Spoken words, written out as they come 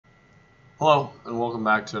Hello, and welcome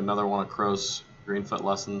back to another one of Crow's Greenfoot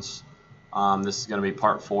lessons. This is going to be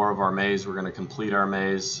part 4 of our maze. We're going to complete our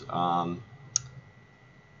maze. And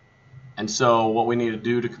so what we need to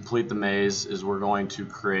do to complete the maze is we're going to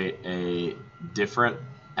create a different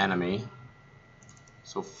enemy.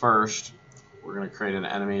 So first, we're going to create an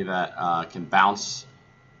enemy that can bounce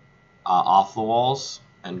off the walls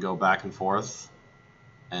and go back and forth.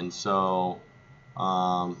 And so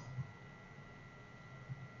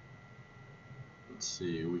let's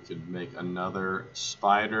see, we could make another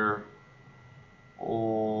spider,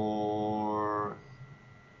 or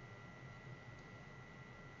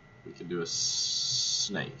we could do a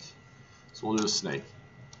snake. So we'll do a snake.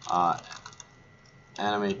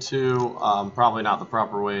 Enemy 2, probably not the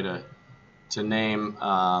proper way to name,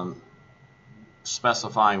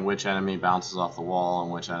 specifying which enemy bounces off the wall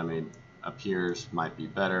and which enemy appears might be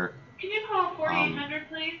better. Can you call 4800,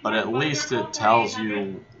 please? But at least it tells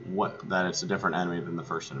you that it's a different enemy than the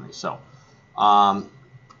first enemy. So,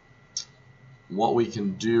 what we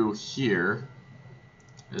can do here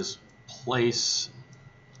is place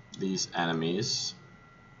these enemies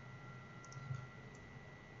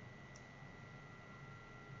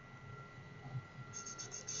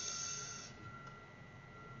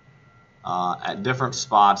at different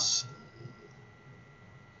spots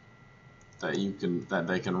that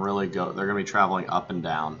they can really go. They're going to be traveling up and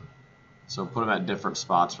down. So put them at different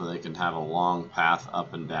spots where they can have a long path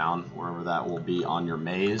up and down, wherever that will be on your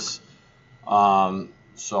maze. So I'm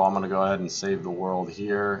going to go ahead and save the world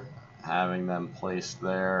here, having them placed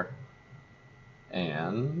there.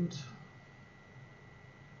 And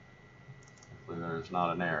hopefully there's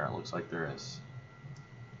not an error. It looks like there is.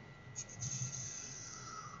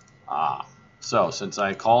 So since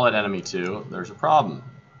I call it enemy 2, there's a problem.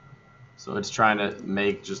 So it's trying to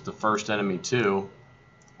make just the first enemy 2,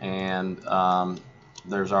 and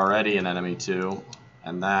there's already an enemy 2,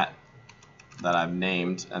 and that I've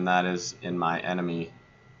named, and that is in my enemy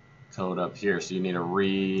code up here. So you need to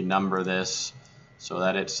renumber this so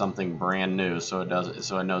that it's something brand new, so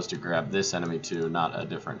it knows to grab this enemy 2, not a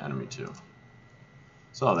different enemy 2.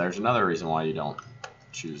 So there's another reason why you don't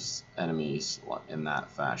choose enemies in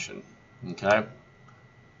that fashion. Okay.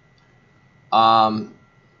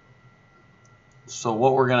 So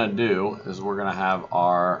what we're going to do is we're going to have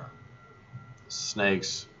our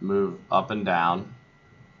snakes move up and down,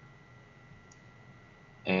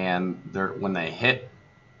 and when they hit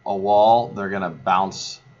a wall, they're going to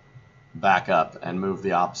bounce back up and move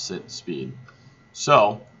the opposite speed.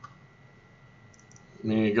 So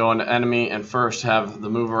we need to go into enemy and first have the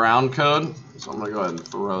move around code. So I'm going to go ahead and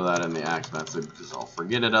throw that in the act method because I'll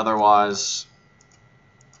forget it otherwise.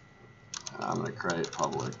 I'm going to create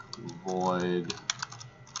public void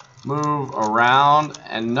move around,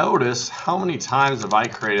 and notice how many times have I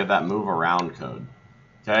created that move around code.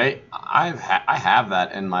 Okay, I have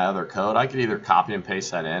that in my other code. I could either copy and paste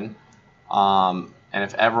that in, and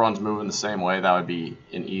if everyone's moving the same way, that would be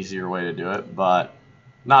an easier way to do it, but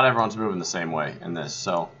not everyone's moving the same way in this.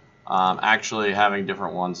 So actually having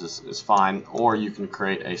different ones is fine, or you can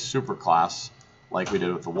create a superclass like we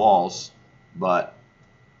did with the walls, but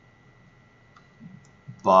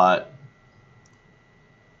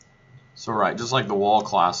so right, just like the wall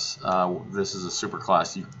class, this is a super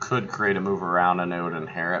class. You could create a move around and they would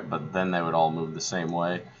inherit, but then they would all move the same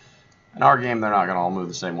way. In our game, they're not going to all move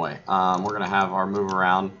the same way. We're going to have our move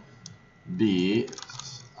around be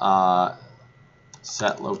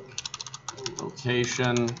set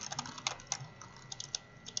location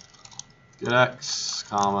get x,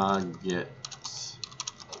 comma, get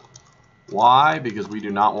y, because we do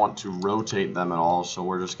not want to rotate them at all, so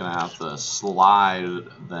we're just going to have to slide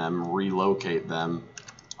them, relocate them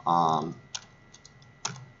up,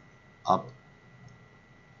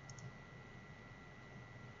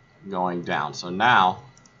 going down. So now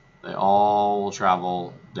they all will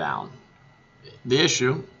travel down. The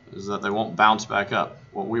issue is that they won't bounce back up.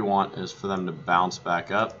 What we want is for them to bounce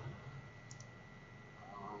back up.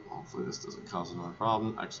 Hopefully this doesn't cause another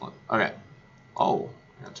problem. Excellent. Okay. Oh,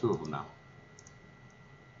 I got 2 of them now.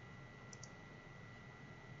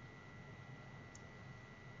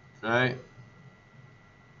 Okay.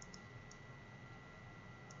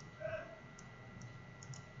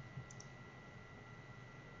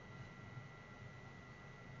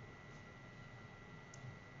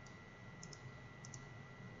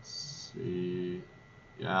 Let's see.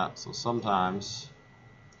 Yeah, so sometimes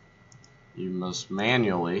you must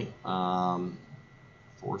manually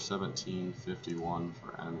 417.51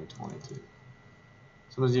 for enemy 22.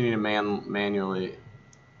 Sometimes you need to manually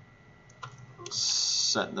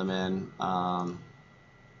set them in.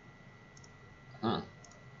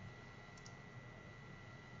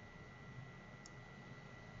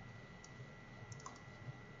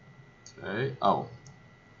 Okay. Oh,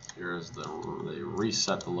 here's they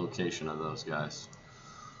reset the location of those guys.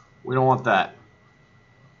 We don't want that.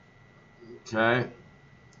 Okay.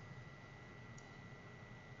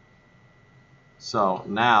 So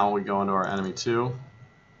now we go into our enemy 2,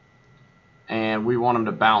 and we want them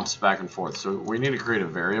to bounce back and forth. So we need to create a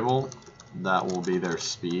variable that will be their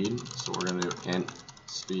speed. So we're going to do int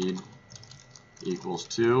speed equals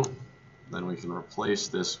 2. Then we can replace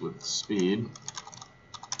this with speed.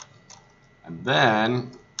 And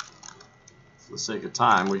then, for the sake of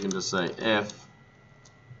time, we can just say if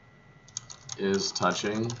is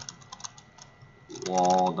touching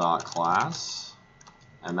wall.class.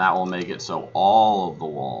 And that will make it so all of the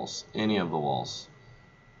walls, any of the walls,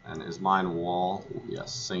 and is mine wall?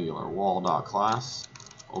 Yes, singular, wall.class,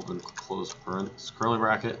 open, close parenthesis, curly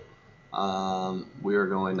bracket. We are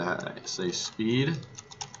going to say speed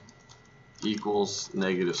equals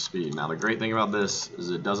negative speed. Now the great thing about this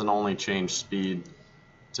is it doesn't only change speed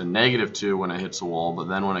to -2 when it hits a wall, but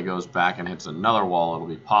then when it goes back and hits another wall, it'll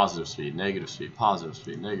be positive speed, negative speed, positive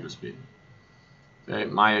speed, negative speed. Okay,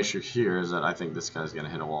 my issue here is that I think this guy's going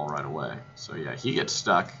to hit a wall right away. So yeah, he gets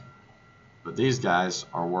stuck, but these guys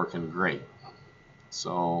are working great.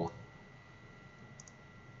 So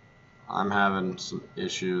I'm having some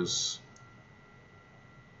issues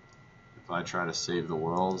if I try to save the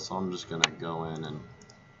world. So I'm just going to go in and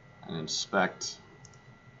inspect.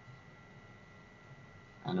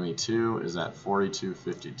 Enemy 2 is at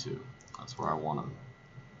 4252. That's where I want him.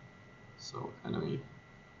 So enemy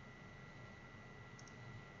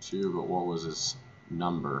 2, but what was his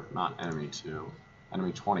number? Not enemy 2.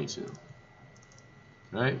 Enemy 22.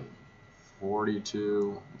 Okay,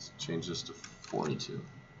 42. Let's change this to 42.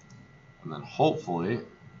 And then hopefully,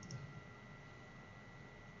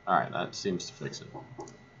 alright, that seems to fix it.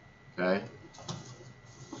 Okay.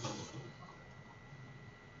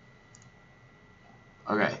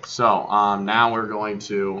 Okay, so now we're going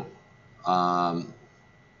to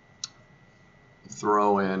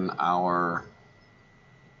throw in our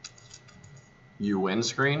you win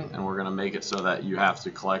screen, and we're going to make it so that you have to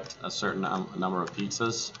collect a certain number of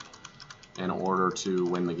pizzas in order to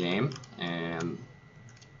win the game. And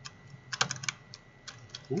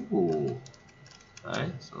ooh,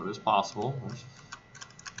 okay, so it is possible.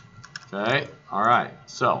 Okay, all right.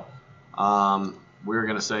 So we're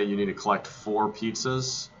going to say you need to collect 4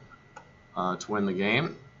 pizzas to win the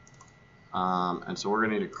game. And so we're going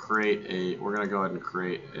to need to create a. We're going to go ahead and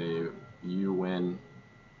create a you win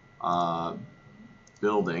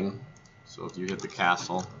building. So if you hit the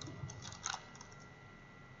castle,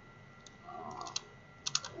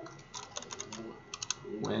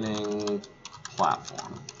 winning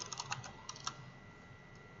platform.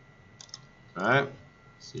 Okay,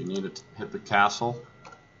 so you need to hit the castle.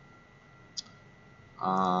 Go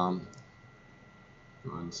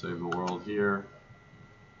ahead and save the world here.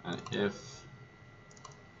 And if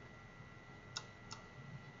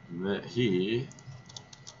that he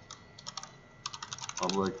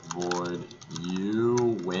public void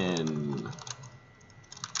you win.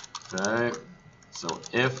 Okay, so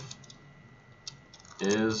if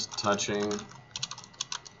is touching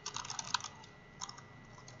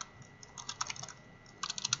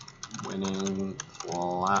winning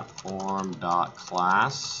platform dot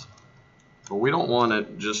class, but we don't want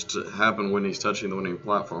it just to happen when he's touching the winning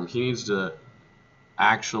platform. He needs to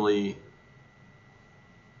actually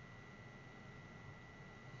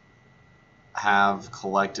have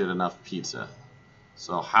collected enough pizza.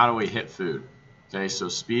 So how do we hit food? Okay, so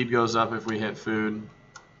speed goes up if we hit food.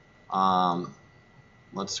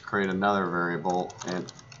 Let's create another variable,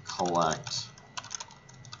 and collect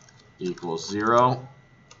equals 0,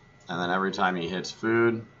 and then every time he hits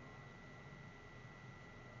food,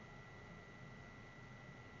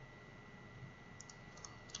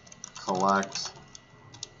 collect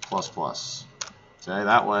plus plus. Okay,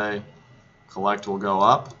 that way collect will go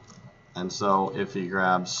up. And so if he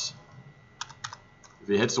grabs, if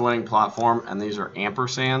he hits the winning platform, and these are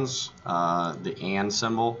ampersands, the and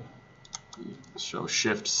symbol, so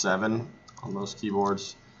shift 7 on most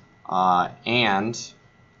keyboards, and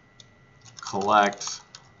collect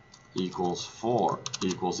equals 4,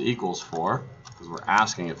 equals 4, because we're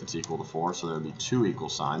asking if it's equal to 4, so there would be 2 equal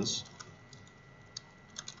signs.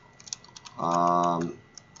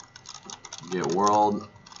 Get world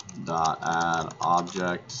dot add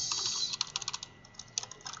objects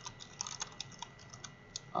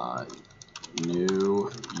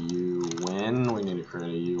new you win. We need to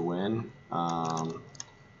create a you win, and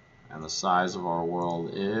the size of our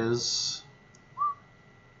world is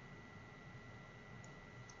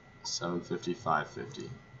 750 550.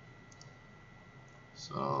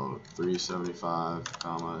 So 375,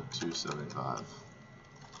 comma 275,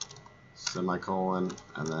 semicolon,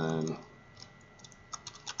 and then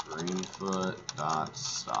Greenfoot dot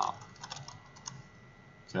stop.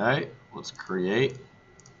 Okay, let's create.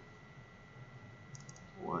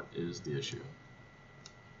 What is the issue?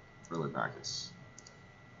 Curly brackets.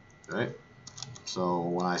 Okay, so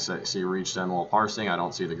when I see reached end while parsing, I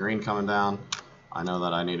don't see the green coming down. I know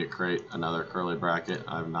that I need to create another curly bracket.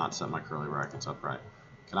 I have not set my curly brackets up right.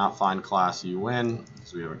 Cannot find class uWin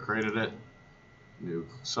because we haven't created it. New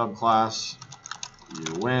subclass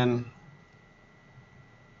uWin.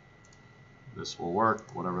 This will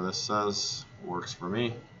work. Whatever this says works for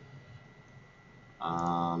me.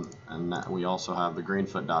 And that we also have the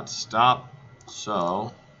Greenfoot dot stop.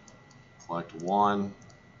 So collect 1,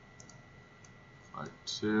 collect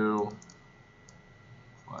 2,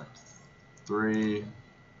 collect 3,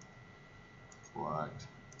 collect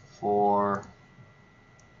 4.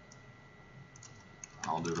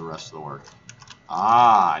 I'll do the rest of the work.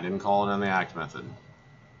 I didn't call it in the act method.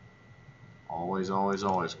 Always, always,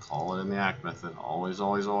 always call it in the act method. Always,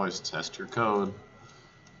 always, always test your code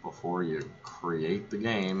before you create the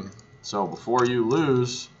game. So before you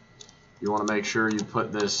lose, you want to make sure you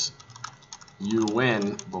put this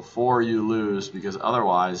uWin before you lose, because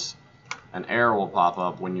otherwise an error will pop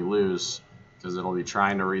up when you lose, because it'll be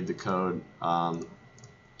trying to read the code,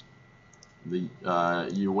 the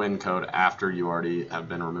uWin code after you already have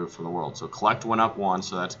been removed from the world. So collect went up 1,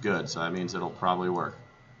 so that's good. So that means it'll probably work.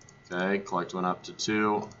 Okay, collect went up to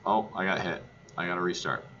 2. Oh, I got hit. I got to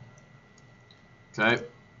restart. Okay,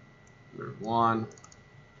 there's 1,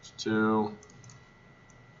 there's 2,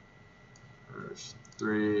 there's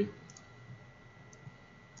 3,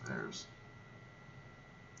 there's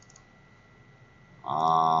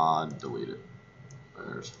delete it.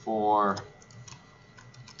 There's 4,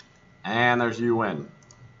 and there's uWin.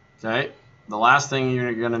 Okay, the last thing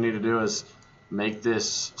you're going to need to do is make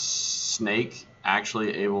this snake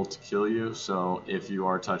actually able to kill you. So if you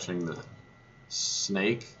are touching the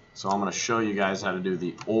snake, so I'm going to show you guys how to do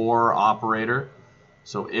the OR operator.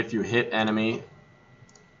 So if you hit enemy,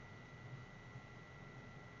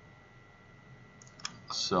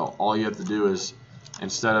 so all you have to do is,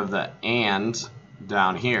 instead of the AND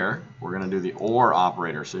down here, we're going to do the OR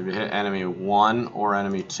operator. So if you hit enemy 1 or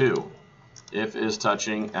enemy 2, if is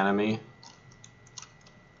touching enemy,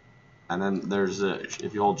 and then there's a,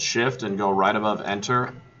 if you hold shift and go right above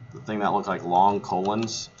enter, the thing that look like long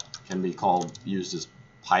colons can be called, used as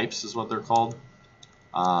pipes is what they're called,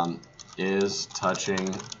 is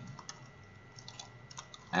touching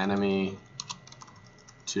enemy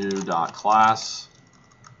 2.class,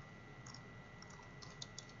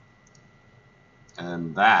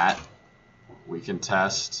 and that we can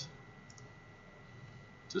test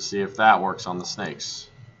to see if that works on the snakes.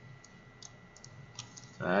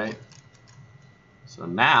 Okay, so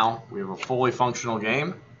now we have a fully functional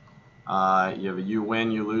game. You have a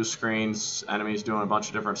uWin, you lose screens, enemies doing a bunch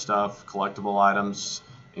of different stuff, collectible items,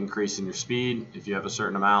 increasing your speed if you have a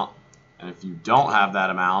certain amount, and if you don't have that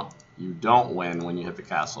amount, you don't win when you hit the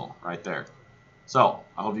castle right there. So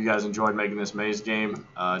I hope you guys enjoyed making this maze game.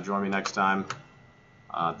 Join me next time.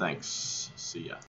 Thanks. See ya.